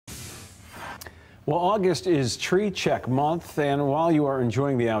Well, August is Tree Check Month, and while you are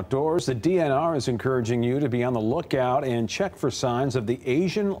enjoying the outdoors, the DNR is encouraging you to be on the lookout and check for signs of the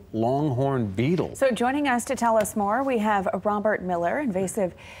Asian longhorned beetle. So joining us to tell us more, we have Robert Miller,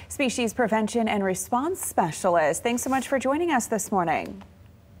 Invasive Species Prevention and Response Specialist. Thanks so much for joining us this morning.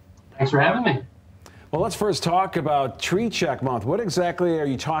 Thanks for having me. Well, let's first talk about Tree Check Month. What exactly are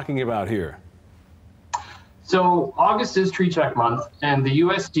you talking about here? So August is Tree Check Month, and the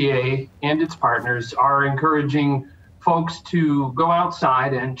USDA and its partners are encouraging folks to go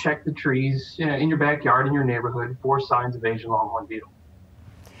outside and check the trees in your backyard, in your neighborhood, for signs of Asian longhorned beetle.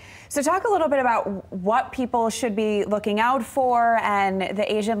 So talk a little bit about what people should be looking out for and the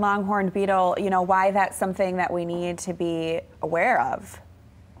Asian longhorned beetle, why that's something that we need to be aware of.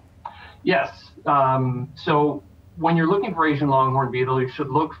 Yes. So when you're looking for Asian longhorned beetle, you should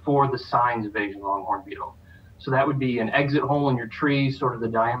look for the signs of Asian longhorned beetle. So that would be an exit hole in your tree, sort of the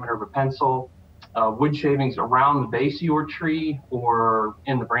diameter of a pencil, wood shavings around the base of your tree or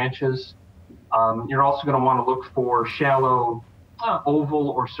in the branches. You're also going to want to look for shallow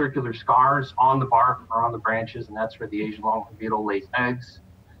oval or circular scars on the bark or on the branches, and that's where the Asian longhorned beetle lays eggs.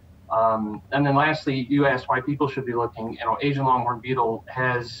 And then lastly, you asked why people should be looking. Asian longhorned beetle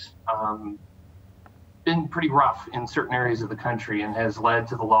has been pretty rough in certain areas of the country and has led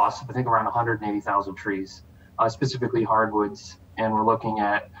to the loss of, I think, around 180,000 trees. Specifically hardwoods, and we're looking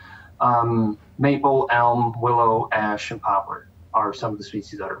at maple, elm, willow, ash, and poplar are some of the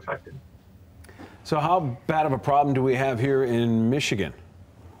species that are affected. So how bad of a problem do we have here in Michigan?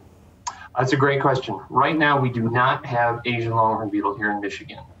 That's a great question. Right now, we do not have Asian longhorn beetle here in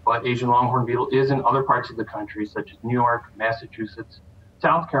Michigan, but Asian longhorn beetle is in other parts of the country, such as New York, Massachusetts,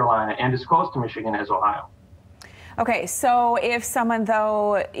 South Carolina, and as close to Michigan as Ohio. Okay, so if someone,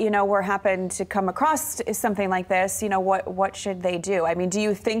 though, were happen to come across something like this, what should they do? I mean, do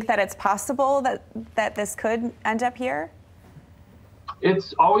you think that it's possible that this could end up here?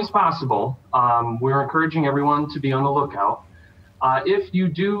 It's always possible. We're encouraging everyone to be on the lookout. If you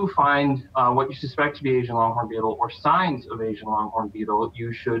do find what you suspect to be Asian longhorn beetle or signs of Asian longhorn beetle,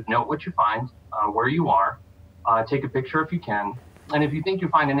 you should note what you find, where you are, take a picture if you can. And if you think you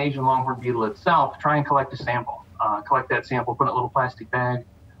find an Asian longhorn beetle itself, try and collect a sample. Collect that sample, put it in a little plastic bag,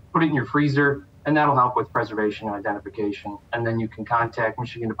 put it in your freezer, and that'll help with preservation and identification. And then you can contact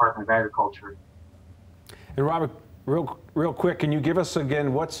Michigan Department of Agriculture. And Robert, real quick, can you give us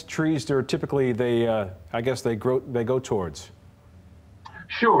again what's trees they're typically I guess they go towards?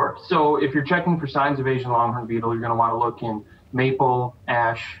 Sure. So if you're checking for signs of Asian longhorn beetle, you're going to want to look in maple,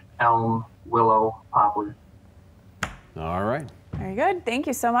 ash, elm, willow, poplar. All right. Very good. Thank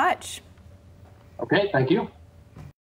you so much. Okay. Thank you.